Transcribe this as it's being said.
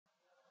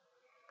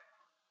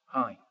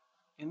Hi,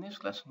 in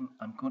this lesson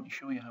I'm going to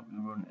show you how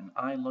to run an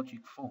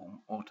Ilogic form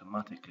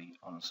automatically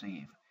on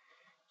save.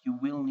 You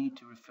will need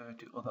to refer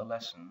to other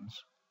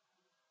lessons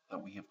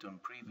that we have done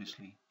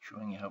previously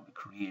showing you how to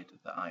create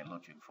the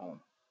Ilogic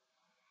form.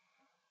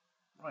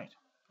 Right,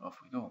 off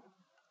we go.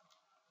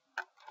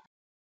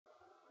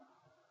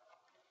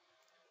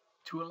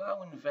 To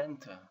allow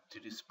Inventor to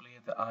display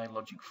the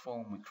Ilogic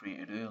form we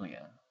created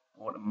earlier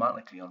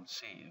automatically on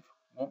save,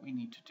 what we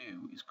need to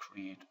do is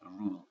create a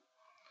rule.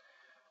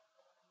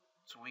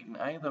 So we can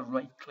either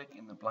right click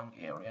in the blank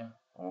area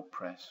or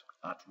press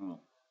Add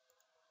Rule.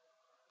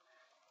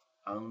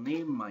 I'll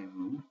name my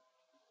rule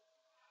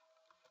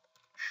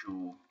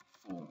Show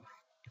Form.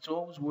 It's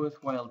always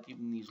worthwhile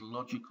giving these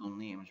logical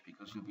names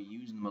because you'll be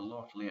using them a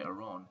lot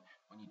later on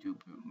when you do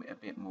a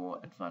bit more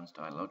advanced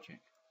Ilogic.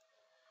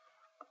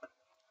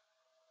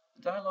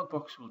 The dialog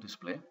box will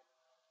display.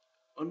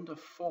 Under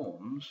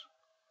Forms,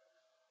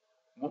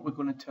 what we're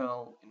going to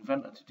tell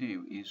Inventor to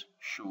do is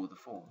show the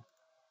form.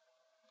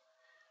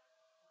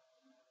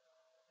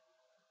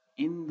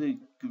 In the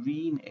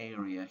green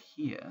area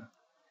here,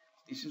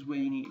 this is where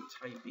you need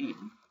to type in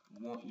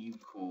what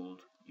you've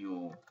called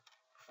your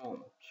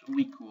form. So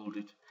we called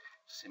it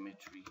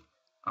Symmetry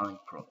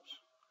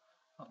Iprops.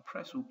 I'll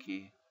press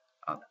OK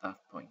at that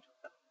point.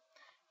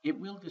 It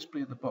will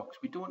display the box.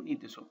 We don't need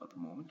this up at the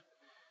moment.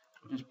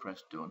 We'll just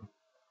press Done.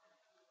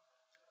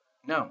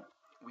 Now,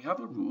 we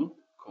have a rule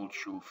called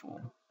Show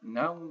Form.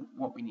 Now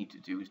what we need to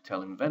do is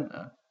tell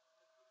Inventor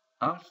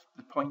at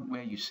the point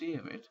where you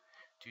save it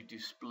to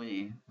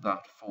display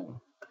that form.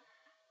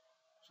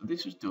 So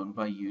this is done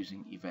by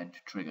using event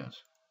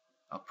triggers.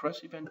 I'll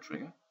press event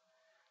trigger.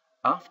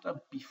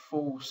 After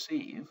before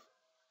save,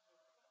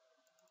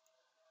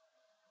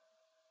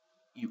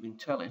 you can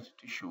tell it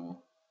to show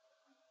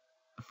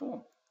the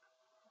form.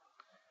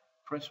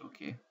 Press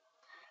OK.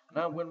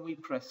 Now when we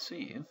press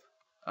save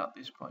at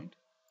this point,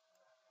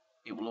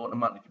 it will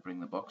automatically bring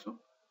the box up.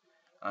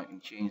 I can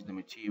change the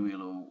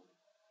material or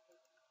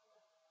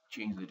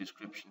change the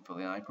description for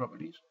the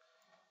Iproperties.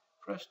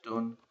 Press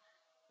done.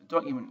 The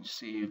document is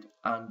saved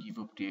and you've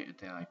updated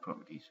the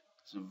Iproperties.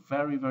 It's a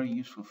very, very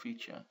useful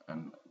feature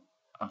and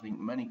I think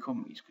many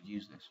companies could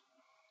use this.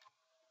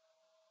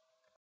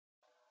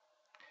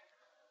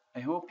 I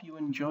hope you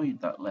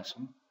enjoyed that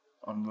lesson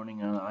on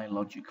running an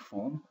Ilogic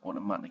form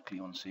automatically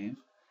on save.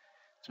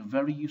 It's a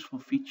very useful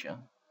feature,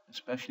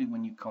 especially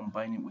when you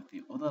combine it with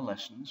the other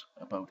lessons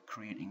about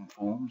creating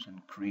forms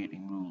and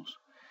creating rules.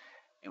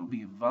 It will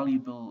be a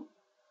valuable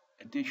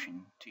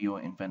addition to your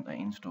Inventor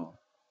install.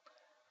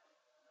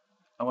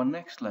 Our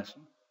next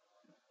lesson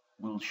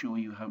will show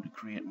you how to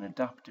create an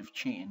adaptive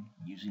chain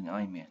using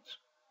imates.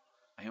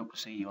 I hope to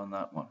see you on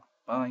that one.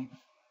 Bye.